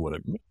exactly what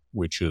it meant,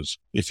 which is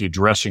if you're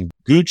dressing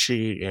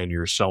Gucci and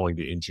you're selling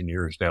to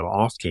engineers that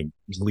often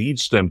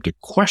leads them to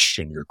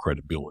question your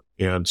credibility.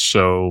 And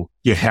so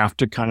you have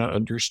to kind of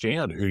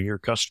understand who your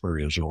customer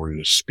is in order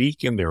to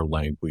speak in their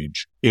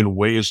language in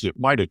ways that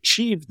might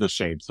achieve the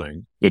same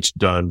thing. It's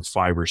done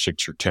 5 or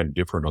 6 or 10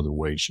 different other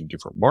ways in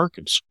different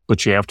markets,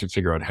 but you have to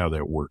figure out how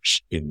that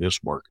works in this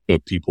market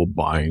of people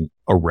buying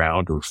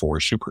around or for a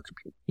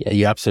supercomputer. Yeah,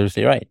 you're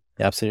absolutely right.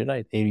 Absolutely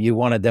right. You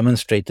want to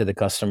demonstrate to the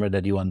customer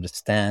that you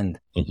understand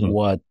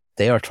what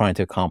they are trying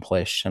to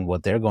accomplish and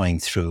what they're going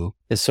through.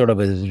 Is sort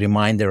of a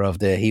reminder of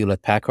the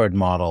Hewlett-Packard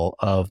model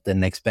of the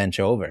next bench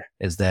over,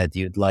 is that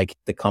you'd like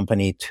the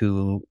company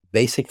to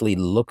basically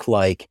look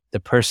like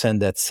the person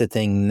that's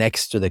sitting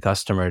next to the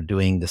customer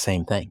doing the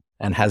same thing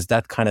and has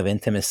that kind of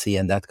intimacy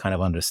and that kind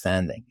of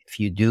understanding. If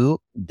you do,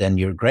 then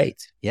you're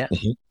great. Yeah.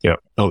 Yeah.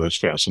 Oh, that's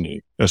fascinating.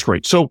 That's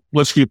great. So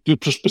let's get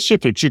to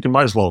specifics. You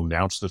might as well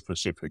announce the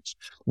specifics.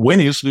 When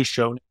is this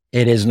show?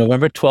 It is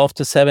November 12th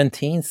to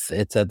 17th.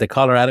 It's at the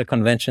Colorado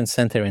Convention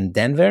Center in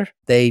Denver.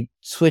 They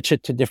switch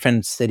it to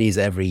different cities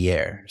every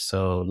year.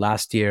 So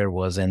last year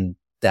was in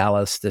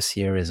Dallas. This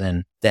year is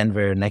in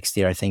Denver. Next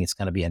year, I think it's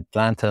going to be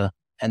Atlanta.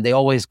 And they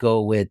always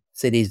go with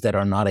cities that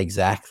are not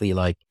exactly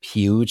like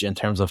huge in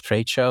terms of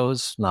trade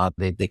shows.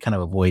 They kind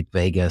of avoid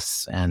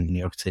Vegas and New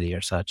York City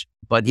or such.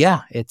 But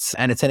yeah, it's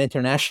an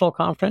international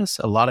conference.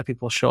 A lot of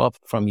people show up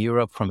from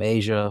Europe, from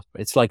Asia.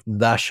 It's like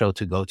the show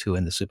to go to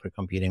in the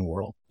supercomputing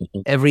world.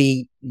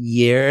 Every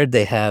year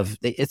the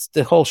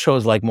whole show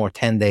is like more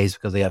 10 days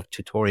because they have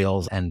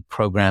tutorials and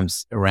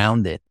programs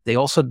around it. They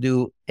also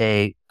do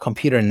a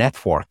computer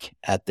network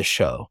at the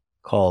show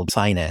called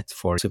SciNet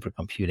for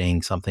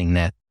supercomputing, something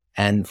net.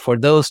 And for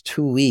those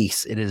 2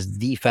 weeks, it is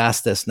the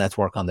fastest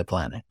network on the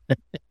planet.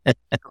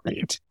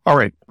 Great. All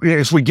right.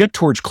 As we get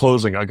towards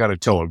closing, I got to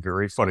tell a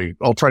very funny,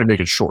 I'll try to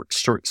make it short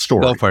story.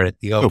 Go for it.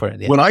 Yeah.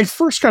 When I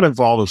first got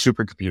involved with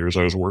supercomputers,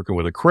 I was working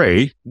with a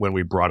Cray when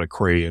we brought a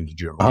Cray into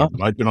General.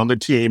 I'd been on the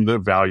team that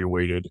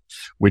evaluated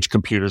which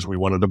computers we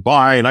wanted to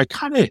buy. And I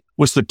kind of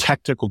was the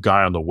technical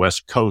guy on the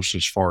West Coast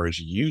as far as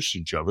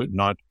usage of it,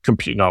 not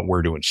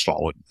where to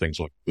install it and things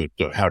like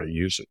that, how to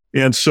use it.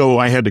 And so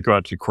I had to go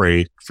out to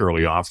Cray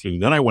fairly often.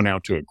 Then I went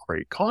out to a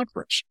Cray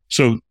conference.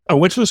 So I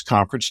went to this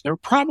conference. There were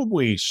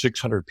probably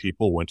 600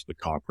 people went to the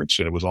conference,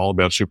 and it was all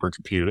about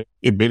supercomputing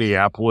in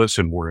Minneapolis.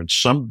 And we're in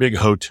some big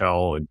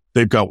hotel, and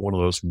they've got one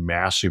of those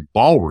massive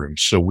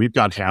ballrooms. So we've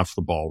got half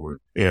the ballroom,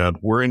 and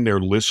we're in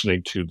there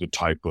listening to the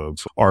type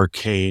of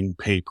arcane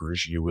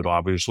papers you would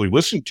obviously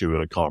listen to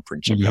at a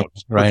conference.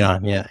 Right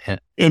on. Yeah.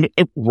 And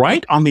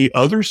right on the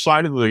other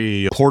side of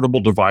the portable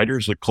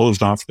dividers that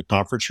closed off the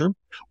conference room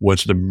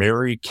was the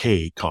Mary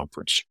Kay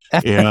conference.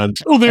 And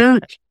so they're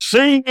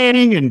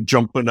singing and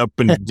jumping up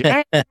and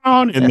down,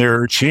 and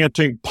they're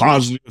chanting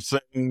positive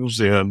things,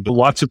 and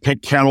lots of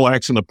pink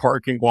Cadillacs in the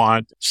parking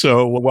lot.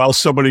 So while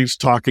somebody's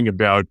talking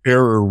about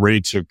error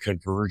rates of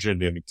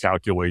conversion and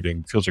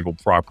calculating physical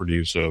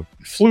properties of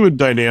fluid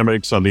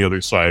dynamics, on the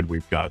other side,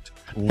 we've got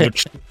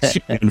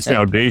lipstick and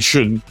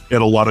foundation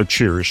and a lot of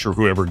cheers for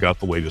whoever got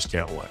the latest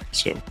Cadillac.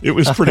 So it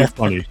was pretty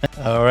funny.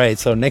 All right.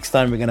 So next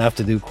time we're going to have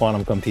to do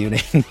quantum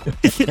computing.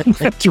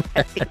 That's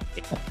right.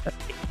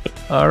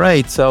 All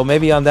right. So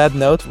maybe on that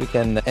note, we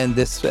can end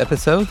this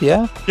episode.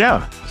 Yeah?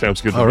 Yeah.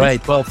 Sounds good. All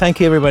right. Well, thank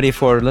you everybody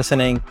for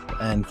listening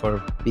and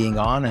for being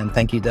on. And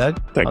thank you,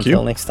 Doug. Thank you.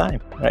 Until next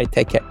time. All right.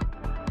 Take care.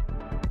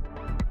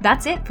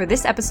 That's it for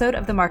this episode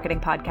of the Marketing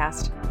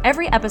Podcast.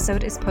 Every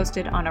episode is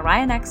posted on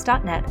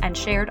orionx.net and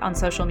shared on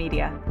social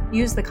media.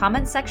 Use the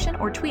comments section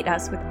or tweet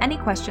us with any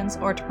questions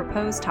or to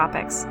propose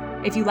topics.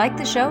 If you like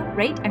the show,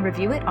 rate and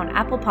review it on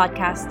Apple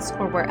Podcasts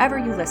or wherever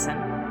you listen.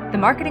 The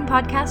Marketing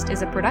Podcast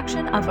is a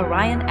production of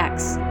Orion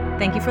X.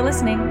 Thank you for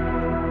listening.